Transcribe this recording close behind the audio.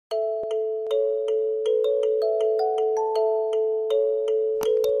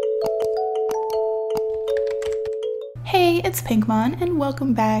it's Pinkmon and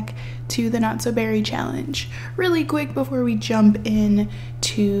welcome back to the Not So Berry Challenge. Really quick before we jump in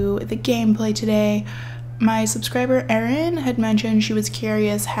to the gameplay today, my subscriber Erin had mentioned she was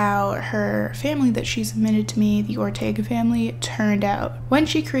curious how her family that she submitted to me, the Ortega family, turned out. When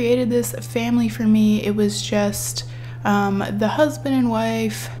she created this family for me, it was just the husband and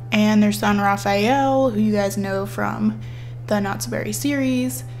wife and their son Raphael, who you guys know from the Not So Berry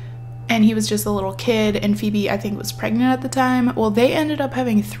series. And he was just a little kid, and Phoebe, I think, was pregnant at the time. Well, they ended up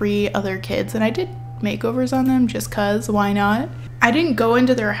having 3 other kids, and I did makeovers on them just cause, why not? I didn't go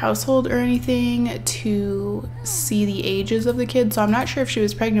into their household or anything to see the ages of the kids, so I'm not sure if she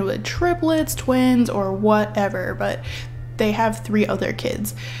was pregnant with triplets, twins, or whatever, but they have 3 other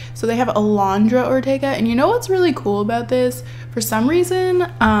kids. So they have Alondra Ortega, and you know what's really cool about this? For some reason,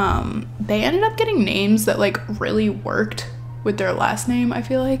 they ended up getting names that like really worked with their last name, I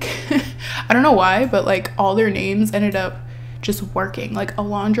feel like. I don't know why, but like all their names ended up just working. Like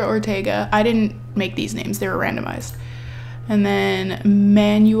Alondra Ortega, I didn't make these names, they were randomized. And then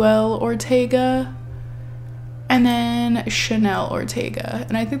Manuel Ortega, and then Chanel Ortega.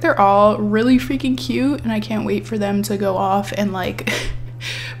 And I think they're all really freaking cute, and I can't wait for them to go off and like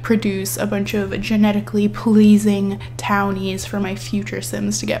produce a bunch of genetically pleasing townies for my future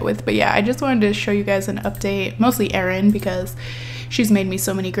Sims to get with. But yeah, I just wanted to show you guys an update, mostly Erin, because she's made me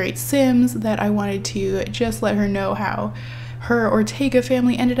so many great Sims that I wanted to just let her know how her Ortega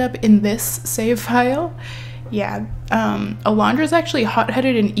family ended up in this save file. Yeah, Alondra's actually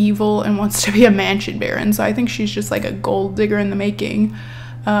hot-headed and evil and wants to be a mansion baron, so I think she's just like a gold digger in the making.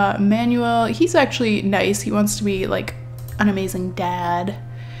 Manuel, he's actually nice. He wants to be like an amazing dad.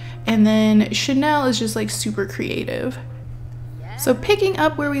 And then Chanel is just like super creative. So picking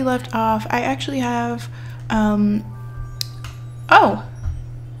up where we left off, I actually have, oh,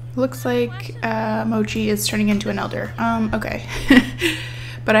 looks like Mochi is turning into an elder. Okay.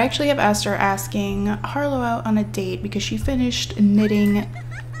 But I actually have Aster asking Harlow out on a date because she finished knitting.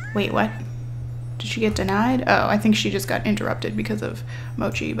 Wait, what? Did she get denied? Oh, I think she just got interrupted because of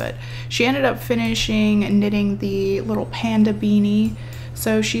Mochi, but she ended up finishing knitting the little panda beanie.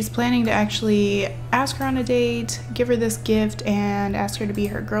 So she's planning to actually ask her on a date, give her this gift, and ask her to be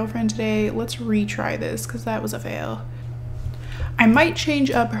her girlfriend today. Let's retry this because that was a fail. I might change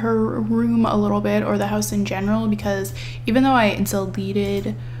up her room a little bit, or the house in general, because even though I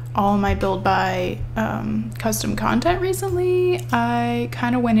deleted all my build by custom content recently, I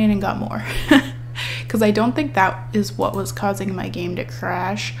kind of went in and got more. Because I don't think that is what was causing my game to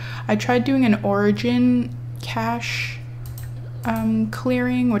crash. I tried doing an origin cache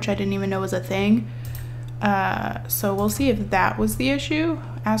clearing, which I didn't even know was a thing. So we'll see if that was the issue.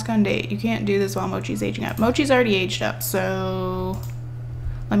 Ask on date. You can't do this while Mochi's aging up. Mochi's already aged up, so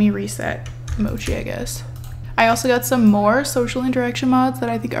let me reset Mochi, I guess. I also got some more social interaction mods that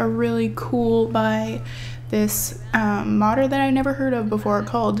I think are really cool by this modder that I never heard of before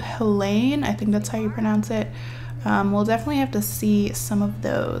called Helene. I think that's how you pronounce it. We'll definitely have to see some of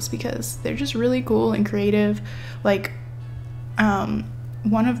those because they're just really cool and creative. Like,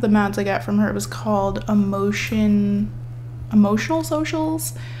 one of the mods I got from her was called Emotional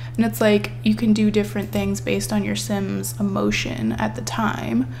Socials, and it's like you can do different things based on your Sim's emotion at the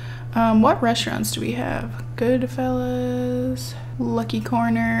time. What restaurants do we have? Goodfellas, Lucky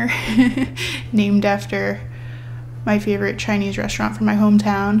Corner, named after my favorite Chinese restaurant from my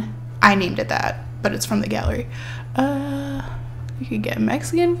hometown. I named it that, but it's from the gallery. You could get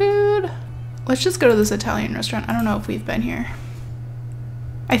Mexican food. Let's just go to this Italian restaurant. I don't know if we've been here.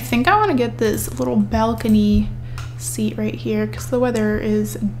 I think I want to get this little balcony seat right here because the weather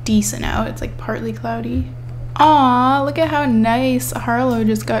is decent out. It's like partly cloudy. Aw, look at how nice Harlow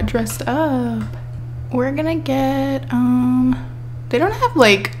just got dressed up. We're gonna get, they don't have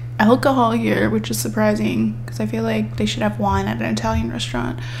like alcohol here, which is surprising because I feel like they should have wine at an Italian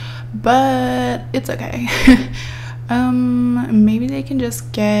restaurant, but it's okay. Maybe they can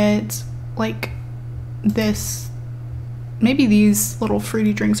just get like this. Maybe these little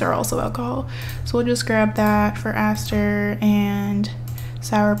fruity drinks are also alcohol. So we'll just grab that for Aster and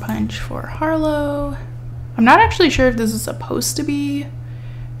sour punch for Harlow. I'm not actually sure if this is supposed to be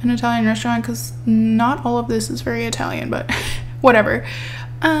an Italian restaurant because not all of this is very Italian, but whatever.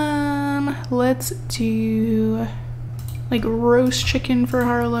 Let's do like roast chicken for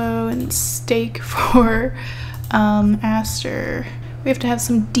Harlow and steak for Aster. We have to have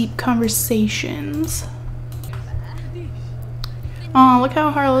some deep conversations. Oh, look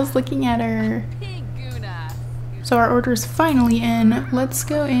how Harlow's looking at her. So our order is finally in. Let's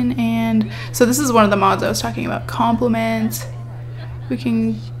go in and... So this is one of the mods I was talking about. Compliment. We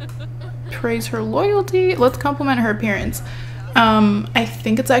can praise her loyalty. Let's compliment her appearance. I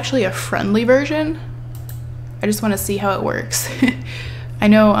think it's actually a friendly version. I just want to see how it works. I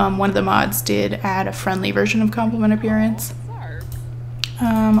know one of the mods did add a friendly version of compliment appearance.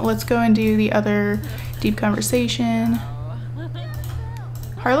 Let's go and do the other deep conversation.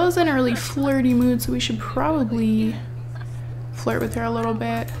 Harlow's in a really flirty mood, so we should probably flirt with her a little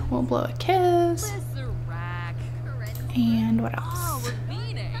bit. We'll blow a kiss. And what else?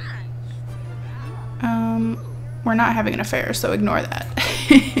 We're not having an affair, so ignore that.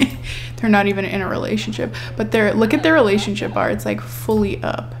 They're not even in a relationship, but look at their relationship bar. It's like fully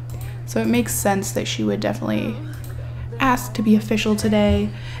up. So it makes sense that she would definitely ask to be official today.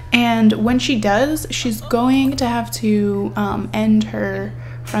 And when she does, she's going to have to end her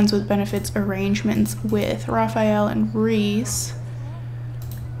friends with benefits arrangements with Raphael and Reese.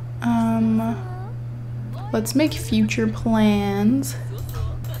 Let's make future plans.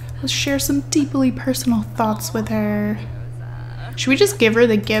 Let's share some deeply personal thoughts with her. Should we just give her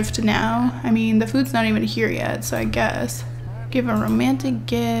the gift now? I mean, the food's not even here yet, so I guess. Give a romantic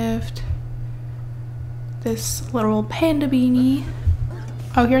gift. This little panda beanie.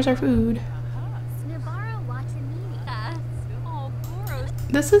 Oh, here's our food.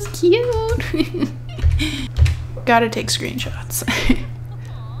 This is cute. Gotta take screenshots.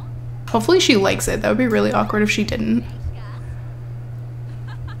 Hopefully she likes it. That would be really awkward if she didn't.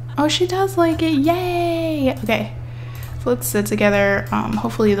 Oh, she does like it. Yay! Okay, so let's sit together.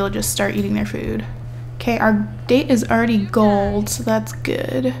 Hopefully they'll just start eating their food. Okay, our date is already gold, so that's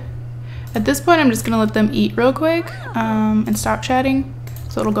good. At this point, I'm just gonna let them eat real quick and stop chatting,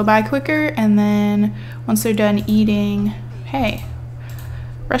 so it'll go by quicker. And then once they're done eating, hey,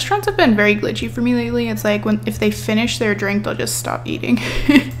 restaurants have been very glitchy for me lately. It's like if they finish their drink, they'll just stop eating.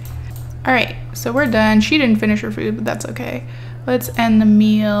 All right, so we're done. She didn't finish her food, but that's okay. Let's end the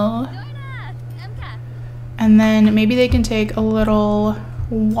meal. And then maybe they can take a little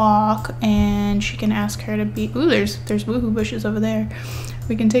walk and she can ask her to be, ooh, there's woohoo bushes over there.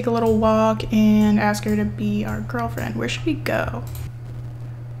 We can take a little walk and ask her to be our girlfriend. Where should we go?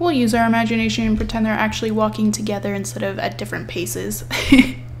 We'll use our imagination and pretend they're actually walking together instead of at different paces.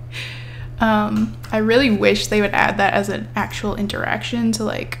 I really wish they would add that as an actual interaction to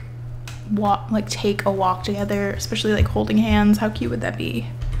like take a walk together, especially like holding hands. How cute would that be?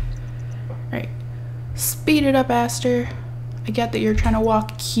 All right, speed it up, Aster. I get that you're trying to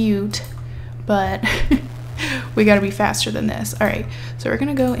walk cute, but we gotta be faster than this. All right, so we're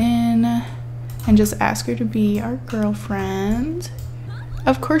gonna go in and just ask her to be our girlfriend.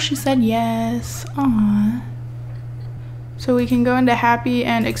 Of course she said yes. Aww. So we can go into happy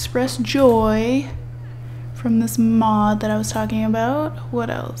and express joy from this mod that I was talking about. What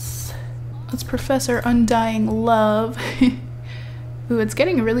else? Let's profess our undying love. Ooh, it's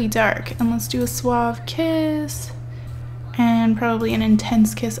getting really dark. And let's do a suave kiss. And probably an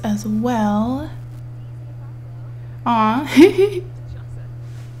intense kiss as well. Aw.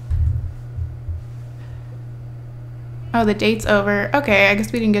 Oh, the date's over. Okay, I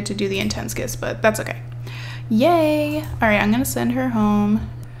guess we didn't get to do the intense kiss, but that's okay. Yay! Alright, I'm gonna send her home.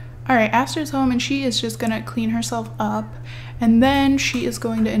 Alright, Aster's home and she is just gonna clean herself up. And then she is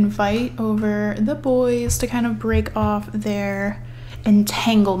going to invite over the boys to kind of break off their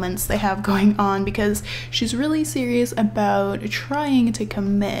entanglements they have going on because she's really serious about trying to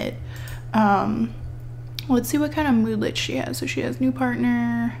commit. Let's see what kind of moodlet she has. So she has new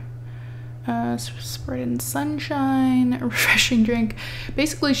partner, spread in sunshine, a refreshing drink.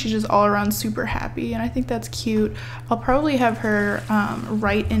 Basically she's just all around super happy and I think that's cute. I'll probably have her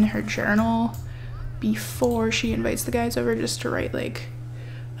write in her journal before she invites the guys over, just to write like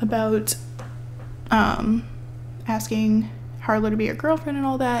about asking Harlow to be her girlfriend and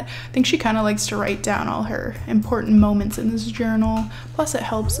all that. I think she kind of likes to write down all her important moments in this journal, plus it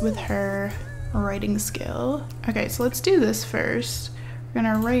helps with her writing skill. Okay, so let's do this first. We're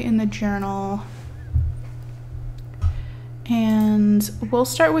gonna write in the journal and we'll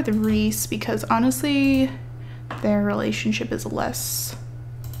start with Reese because honestly their relationship is less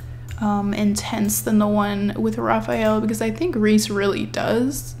intense than the one with Raphael, because I think Reese really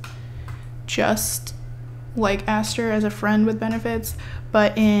does just like Aster as a friend with benefits,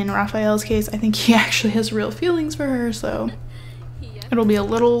 but in Raphael's case I think he actually has real feelings for her, so it'll be a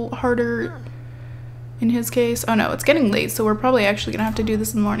little harder in his case. Oh no, it's getting late, so we're probably actually gonna have to do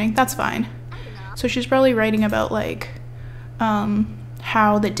this in the morning. That's fine. So she's probably writing about like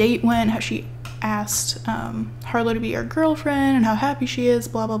how the date went, how she asked Harlow to be her girlfriend and how happy she is,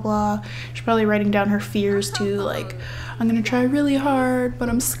 blah blah blah. She's probably writing down her fears too, like, I'm gonna try really hard, but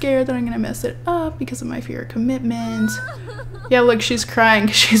I'm scared that I'm gonna mess it up because of my fear of commitment. Yeah, look, she's crying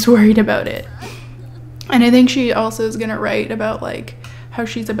because she's worried about it. And I think she also is gonna write about like how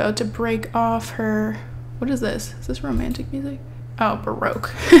she's about to break off her, what is this? Is this romantic music? Oh,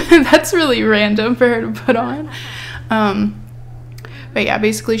 Baroque. That's really random for her to put on. But yeah,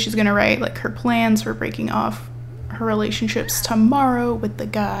 basically she's gonna write like her plans for breaking off her relationships tomorrow with the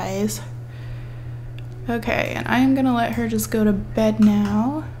guys. Okay, and I am gonna let her just go to bed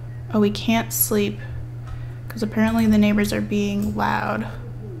now. Oh, we can't sleep because apparently the neighbors are being loud.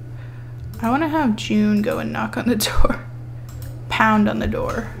 I want to have June go and knock on the door. Pound on the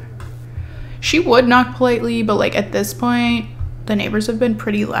door. She would knock politely, but like at this point, the neighbors have been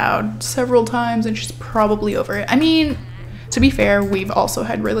pretty loud several times and she's probably over it. I mean, to be fair, we've also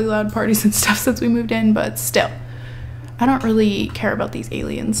had really loud parties and stuff since we moved in, but still, I don't really care about these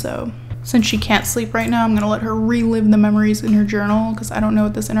aliens, so since she can't sleep right now, I'm gonna let her relive the memories in her journal because I don't know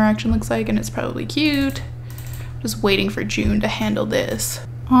what this interaction looks like and it's probably cute. Just waiting for June to handle this.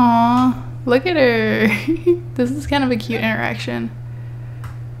 Aww, look at her. This is kind of a cute interaction.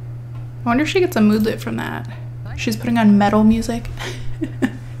 I wonder if she gets a moodlet from that. She's putting on metal music.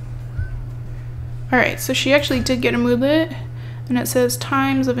 Alright, so she actually did get a moodlet, and it says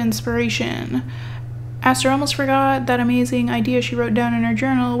Times of Inspiration. Aster almost forgot that amazing idea she wrote down in her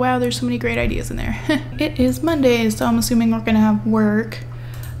journal. Wow, there's so many great ideas in there. It is Monday, so I'm assuming we're gonna have work.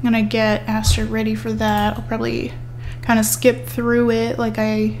 I'm gonna get Aster ready for that. I'll probably kind of skip through it like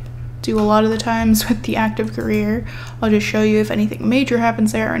I do a lot of the times with the active career. I'll just show you if anything major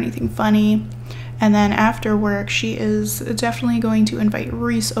happens there or anything funny. And then after work, she is definitely going to invite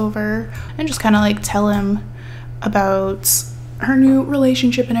Reese over and just kind of like tell him about her new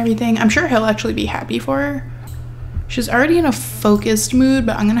relationship and everything. I'm sure he'll actually be happy for her. She's already in a focused mood,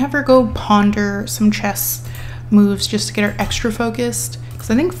 but I'm gonna have her go ponder some chess moves just to get her extra focused,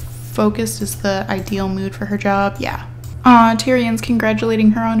 because I think focused is the ideal mood for her job. Yeah. Tyrion's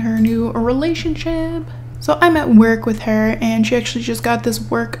congratulating her on her new relationship. So I'm at work with her and she actually just got this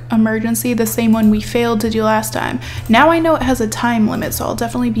work emergency, the same one we failed to do last time. Now I know it has a time limit, so I'll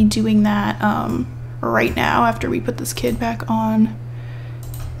definitely be doing that right now after we put this kid back on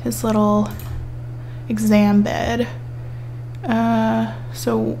his little exam bed.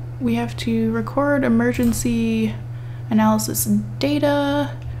 So we have to record emergency analysis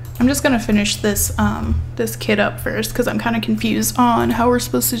data. I'm just gonna finish this this kid up first because I'm kind of confused on how we're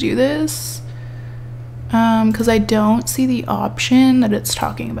supposed to do this. Because I don't see the option that it's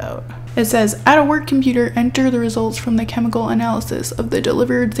talking about. It says, at a work computer, enter the results from the chemical analysis of the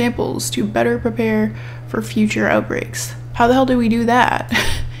delivered samples to better prepare for future outbreaks. How the hell do we do that?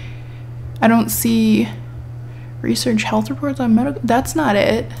 I don't see research health reports on medical. That's not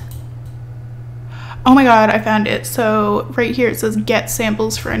it. Oh my god, I found it. So right here it says get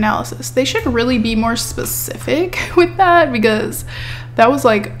samples for analysis. They should really be more specific with that because that was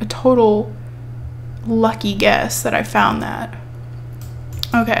like a total lucky guess that I found that.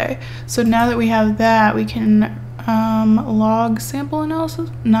 Okay, so now that we have that, we can log sample analysis.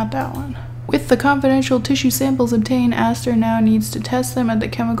 Not that one. With the confidential tissue samples obtained, Aster now needs to test them at the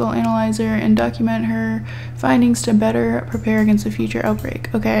chemical analyzer and document her findings to better prepare against a future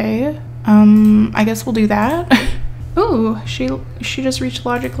outbreak. Okay, I guess we'll do that. Ooh, she just reached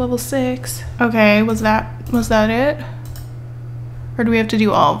logic level 6. Okay, was that it? Or do we have to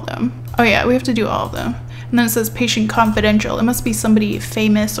do all of them? Oh yeah, we have to do all of them. And then it says patient confidential. It must be somebody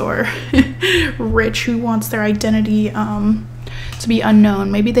famous or rich who wants their identity to be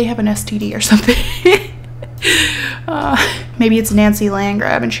unknown. Maybe they have an STD or something. Maybe it's Nancy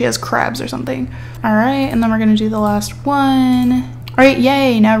Landgrab and she has crabs or something. All right, and then we're gonna do the last one. All right,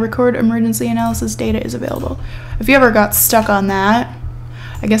 yay, now record emergency analysis data is available. If you ever got stuck on that,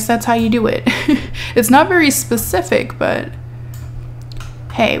 I guess that's how you do it. It's not very specific, but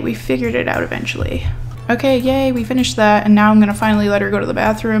hey, we figured it out eventually. Okay, yay, we finished that, and now I'm gonna finally let her go to the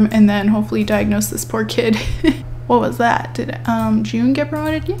bathroom and then hopefully diagnose this poor kid. What was that? Did June get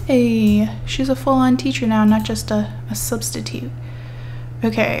promoted? Yay! She's a full-on teacher now, not just a substitute.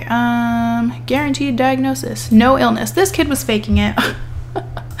 Okay, guaranteed diagnosis. No illness. This kid was faking it.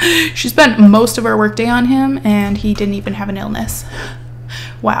 She spent most of her workday on him, and he didn't even have an illness.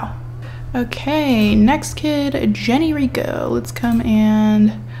 Wow. Okay, next kid, Jenny Rico. Let's come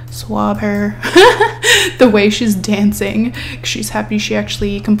and swab her. The way she's dancing. She's happy she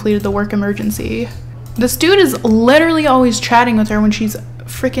actually completed the work emergency. This dude is literally always chatting with her when she's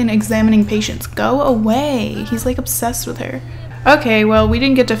freaking examining patients. Go away. He's like obsessed with her. Okay, well, we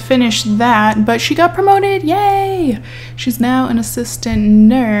didn't get to finish that, but she got promoted. Yay! She's now an assistant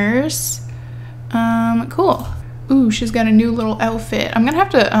nurse. Cool. Ooh, she's got a new little outfit. I'm gonna have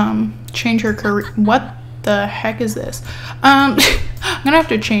to change her career. What the heck is this? I'm gonna have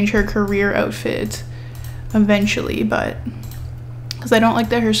to change her career outfit eventually, but because I don't like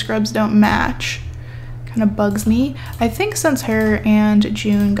that her scrubs don't match. Kind of bugs me. I think since her and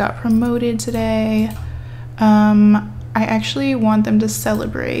June got promoted today, I actually want them to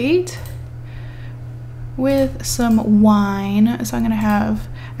celebrate with some wine. So I'm gonna have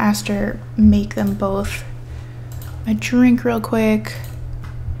Aster make them both a drink real quick.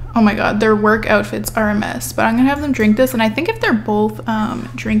 Oh my god, their work outfits are a mess, but I'm gonna have them drink this, and I think if they're both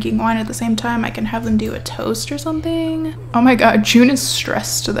drinking wine at the same time, I can have them do a toast or something. Oh my god, June is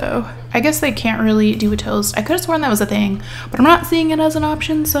stressed though. I guess they can't really do a toast. I could have sworn that was a thing, but I'm not seeing it as an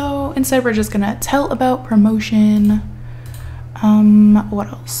option, so instead we're just gonna tell about promotion. What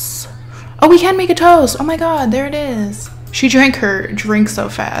else? Oh, we can make a toast! Oh my god, there it is! She drank her drink so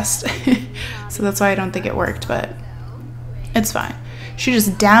fast, so that's why I don't think it worked, but it's fine. She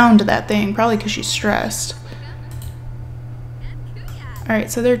just downed that thing, probably because she's stressed. Alright,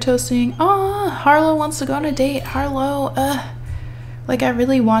 so they're toasting. Oh, Harlow wants to go on a date. Harlow, like I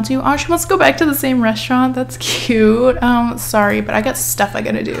really want to. Oh, she wants to go back to the same restaurant. That's cute. Sorry, but I got stuff I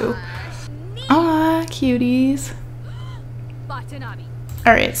gotta do. Aw, cuties.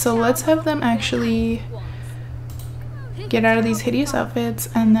 Alright, so let's have them actually get out of these hideous outfits,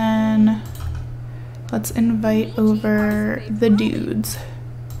 and then let's invite over the dudes.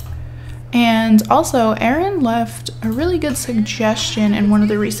 And also, Erin left a really good suggestion in one of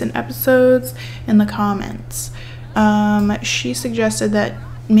the recent episodes in the comments. She suggested that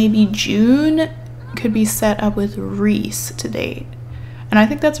maybe June could be set up with Reese to date. And I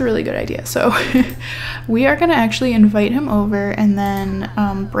think that's a really good idea. So we are gonna actually invite him over and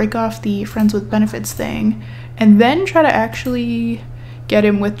then break off the friends with benefits thing, and then try to actually get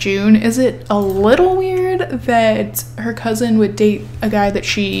him with June. Is it a little weird that her cousin would date a guy that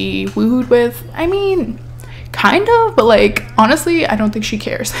she wooed with? I mean, kind of, but like, honestly, I don't think she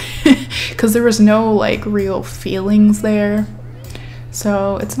cares because there was no like real feelings there.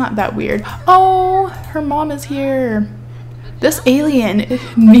 So it's not that weird. Oh, her mom is here. This alien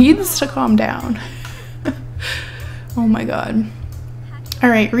needs to calm down. Oh my god. All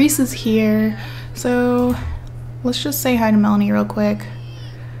right, Reese is here. So let's just say hi to Melanie real quick.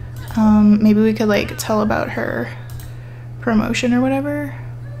 Maybe we could like tell about her promotion or whatever.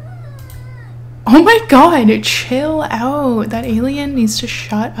 Oh my god, chill out. That alien needs to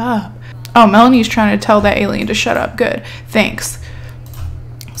shut up. Oh, Melanie's trying to tell that alien to shut up. Good, thanks.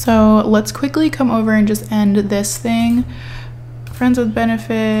 So let's quickly come over and just end this thing. Friends with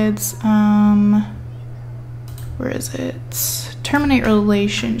benefits, where is it? Terminate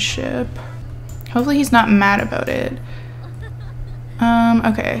relationship. Hopefully he's not mad about it.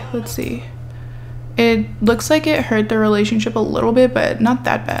 Okay, let's see. It looks like it hurt the relationship a little bit, but not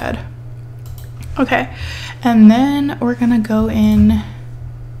that bad. Okay, and then we're gonna go in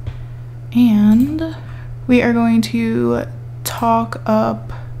and we are going to talk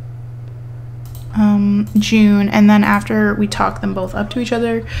up June, and then after we talk them both up to each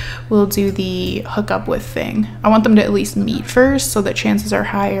other, we'll do the hook up with thing. I want them to at least meet first so that chances are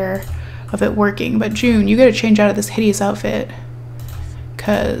higher of it working. But June, you gotta change out of this hideous outfit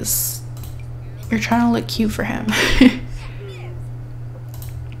because you're trying to look cute for him.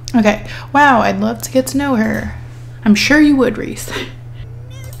 Okay, wow, I'd love to get to know her. I'm sure you would, Reese.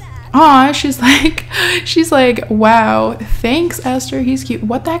 Aw, she's like, wow, thanks, Aster, he's cute.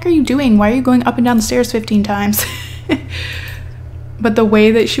 What the heck are you doing? Why are you going up and down the stairs 15 times? But the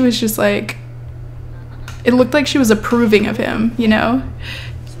way that she was just like, it looked like she was approving of him, you know?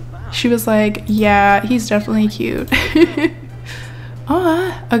 She was like, yeah, he's definitely cute.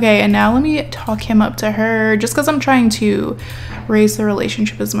 Aw, okay, and now let me talk him up to her, just because I'm trying to raise the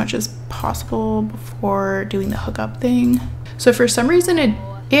relationship as much as possible before doing the hookup thing. So for some reason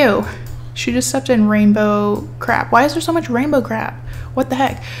ew, she just stepped in rainbow crap. Why is there so much rainbow crap? What the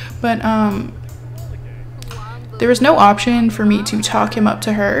heck? But there was no option for me to talk him up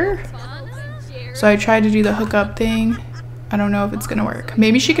to her, so I tried to do the hookup thing. I don't know if it's gonna work.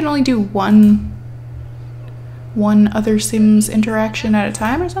 Maybe she can only do one other Sims interaction at a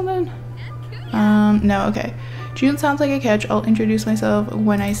time or something. No, okay. June sounds like a catch. I'll introduce myself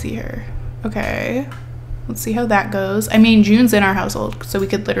when I see her. Okay, let's see how that goes. I mean, June's in our household, so we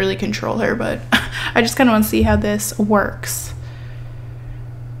could literally control her, but I just kind of want to see how this works.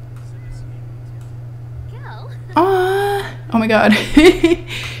 Ah, oh my god.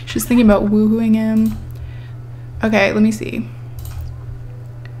 She's thinking about woohooing him. Okay, let me see.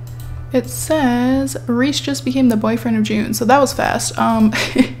 It says Reese just became the boyfriend of June, so that was fast.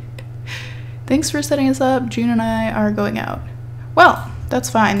 Thanks for setting us up. June and I are going out. Well, that's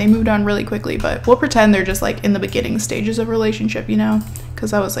fine. They moved on really quickly, but we'll pretend they're just like in the beginning stages of relationship, you know,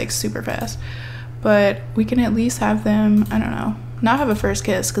 because that was like super fast. But we can at least have them, I don't know, not have a first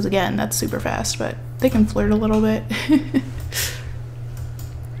kiss, because again, that's super fast, but they can flirt a little bit.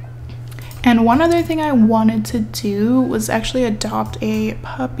 And one other thing I wanted to do was actually adopt a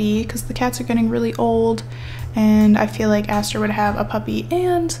puppy, because the cats are getting really old and I feel like Aster would have a puppy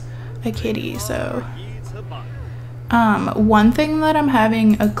and a kitty. So one thing that I'm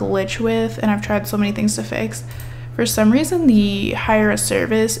having a glitch with, and I've tried so many things to fix, for some reason the hire a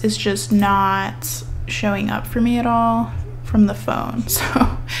service is just not showing up for me at all from the phone.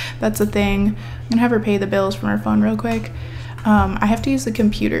 So that's a thing. I'm gonna have her pay the bills from her phone real quick. I have to use the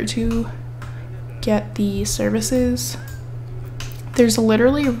computer to get the services. There's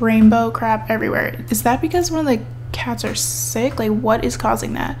literally rainbow crap everywhere. Is that because one of the cats are sick? Like, what is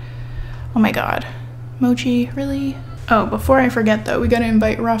causing that? Oh my god. Mochi, really? Oh, before I forget though, we gotta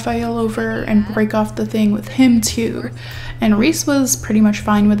invite Raphael over and break off the thing with him too. And Reese was pretty much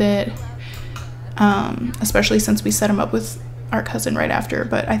fine with it, especially since we set him up with our cousin right after.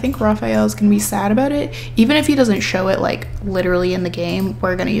 But I think Raphael's gonna be sad about it. Even if he doesn't show it like literally in the game,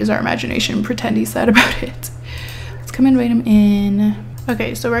 we're gonna use our imagination and pretend he's sad about it. Let's come invite him in.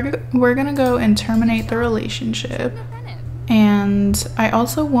 Okay, so we're gonna go and terminate the relationship. And I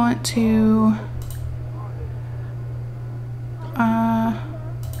also want to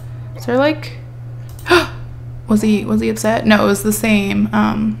is there like was he upset? No, it was the same.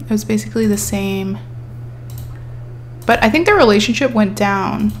 It was basically the same, but I think their relationship went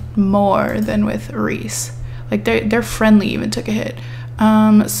down more than with Reese. Like their friendly even took a hit.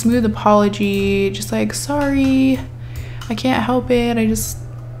 Smooth apology, just like, sorry, I can't help it, I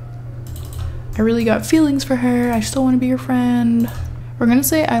really got feelings for her, I still want to be your friend. We're gonna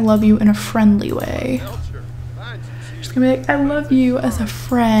say I love you in a friendly way. Just gonna be like, I love you as a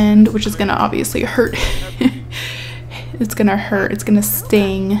friend, which is gonna obviously hurt. It's gonna hurt, it's gonna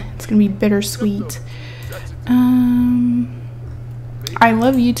sting, it's gonna be bittersweet. I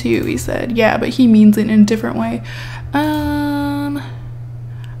love you too, he said. Yeah, but he means it in a different way. I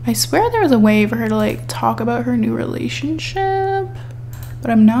swear there was a way for her to like talk about her new relationship,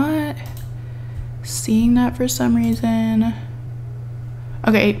 but I'm not seeing that for some reason.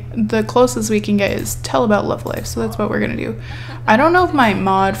 Okay, the closest we can get is tell about love life, so that's what we're gonna do. I don't know if my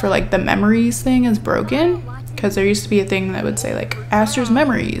mod for like the memories thing is broken, because there used to be a thing that would say like Aster's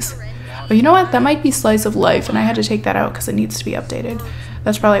memories. But you know what, that might be slice of life, and I had to take that out because it needs to be updated.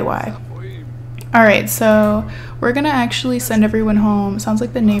 That's probably why. All right, so we're gonna actually send everyone home. Sounds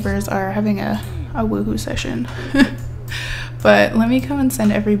like the neighbors are having a woohoo session. But let me come and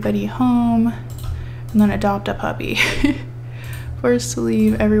send everybody home and then adopt a puppy. Forced to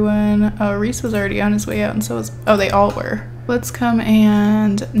leave everyone. Oh, Reese was already on his way out, and so was, oh, they all were. Let's come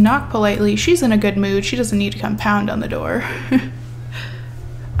and knock politely. She's in a good mood. She doesn't need to come pound on the door.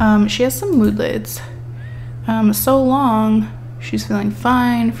 She has some moodlets. So long. She's feeling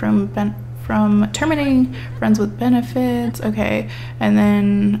fine from terminating friends with benefits. Okay, and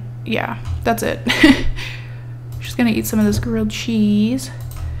then yeah, that's it. She's gonna eat some of this grilled cheese.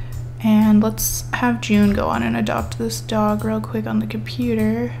 And let's have June go on and adopt this dog real quick on the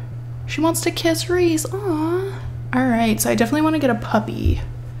computer. She wants to kiss Reese. Aww. All right, so I definitely want to get a puppy.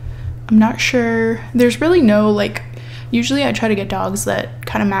 I'm not sure. There's really no like, usually I try to get dogs that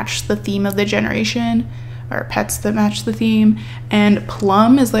kind of match the theme of the generation, or pets that match the theme. And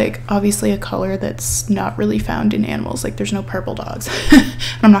Plum is like obviously a color that's not really found in animals. Like there's no purple dogs.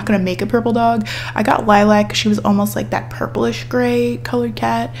 I'm not gonna make a purple dog. I got Lilac, she was almost like that purplish gray colored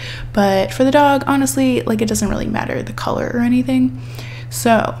cat. But for the dog, honestly, like it doesn't really matter the color or anything.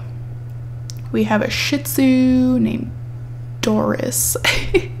 So we have a Shih Tzu named Doris.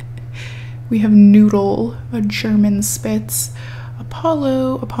 We have Noodle, a German Spitz.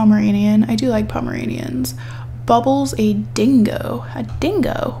 Apollo, a Pomeranian. I do like Pomeranians. Bubbles, a dingo. A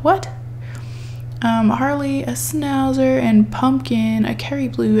dingo? What? Harley, a Schnauzer, and Pumpkin, a Kerry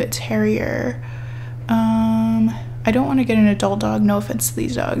Blue Terrier. I don't want to get an adult dog, no offense to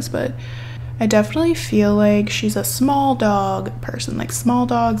these dogs, but I definitely feel like she's a small dog person, like small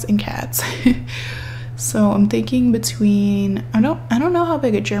dogs and cats. So I'm thinking between, I don't know how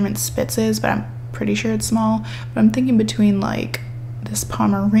big a German Spitz is, but I'm pretty sure it's small. But I'm thinking between like this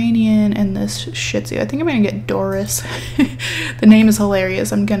Pomeranian and this Shih Tzu. I think I'm gonna get Doris. The name is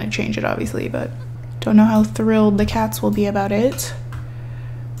hilarious. I'm gonna change it obviously, but don't know how thrilled the cats will be about it.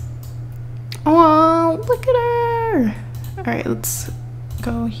 Oh, look at her. All right, let's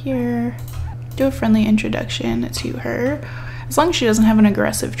go here, do a friendly introduction to her. As long as she doesn't have an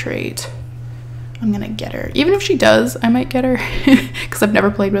aggressive trait, I'm gonna get her. Even if she does, I might get her because I've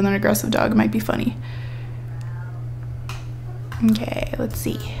never played with an aggressive dog. It might be funny. Okay, let's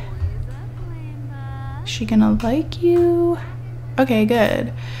see. Is she gonna like you? Okay,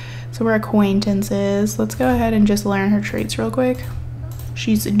 good. So we're acquaintances. Let's go ahead and just learn her traits real quick.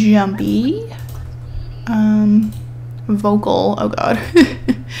 She's jumpy. Vocal. Oh god.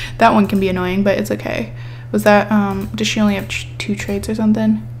 That one can be annoying, but it's okay. Was that, does she only have 2 traits or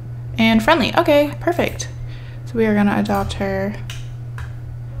something? And friendly. Okay, perfect. So we are gonna adopt her.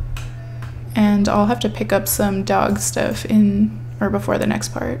 And I'll have to pick up some dog stuff in, or before the next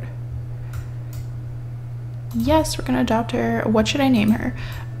part. Yes, we're gonna adopt her. What should I name her?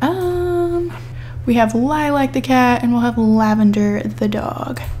 We have Lilac the cat, and we'll have Lavender the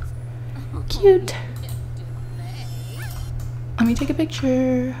dog. Cute. Let me take a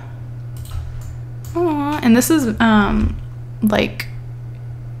picture. Aww. And this is, like,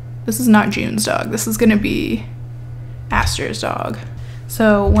 this is not June's dog. This is gonna be Aster's dog.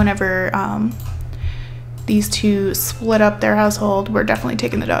 So whenever, these two split up their household, we're definitely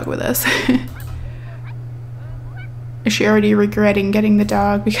taking the dog with us. Is she already regretting getting the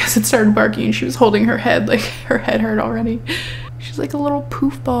dog because it started barking and she was holding her head, like her head hurt already? She's like a little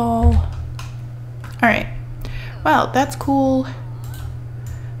poof ball. All right, well, that's cool.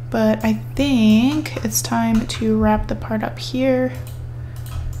 But I think it's time to wrap the part up here.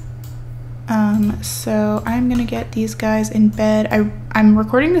 So I'm gonna get these guys in bed. I'm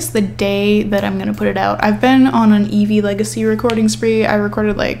recording this the day that I'm gonna put it out. I've been on an Eevee Legacy recording spree. I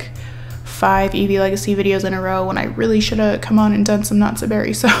recorded like 5 Eevee Legacy videos in a row when I really should have come on and done some Not So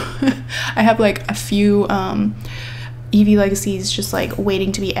Berry. So I have like a few Eevee Legacies just like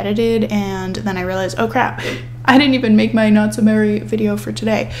waiting to be edited, and then I realized, oh crap, I didn't even make my Not So Berry video for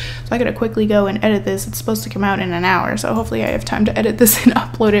today. So I gotta quickly go and edit this. It's supposed to come out in an hour, so hopefully I have time to edit this and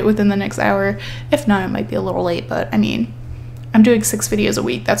upload it within the next hour. If not, it might be a little late, but I mean, I'm doing 6 videos a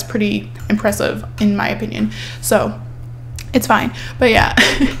week. That's pretty impressive in my opinion. So it's fine. But yeah,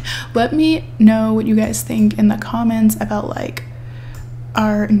 let me know what you guys think in the comments about like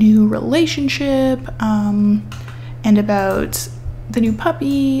our new relationship, and about the new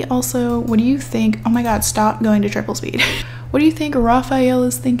puppy. Also, what do you think? Oh my god, stop going to triple speed. What do you think Raphael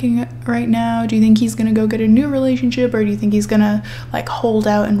is thinking right now? Do you think he's gonna go get a new relationship, or do you think he's gonna like hold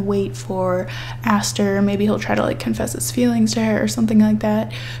out and wait for Aster? Maybe he'll try to like confess his feelings to her or something like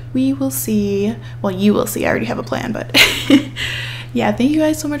that. We will see. Well, you will see. I already have a plan, but yeah, thank you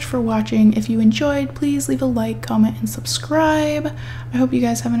guys so much for watching. If you enjoyed, please leave a like, comment, and subscribe. I hope you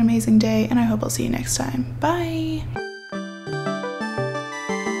guys have an amazing day, and I hope I'll see you next time. Bye!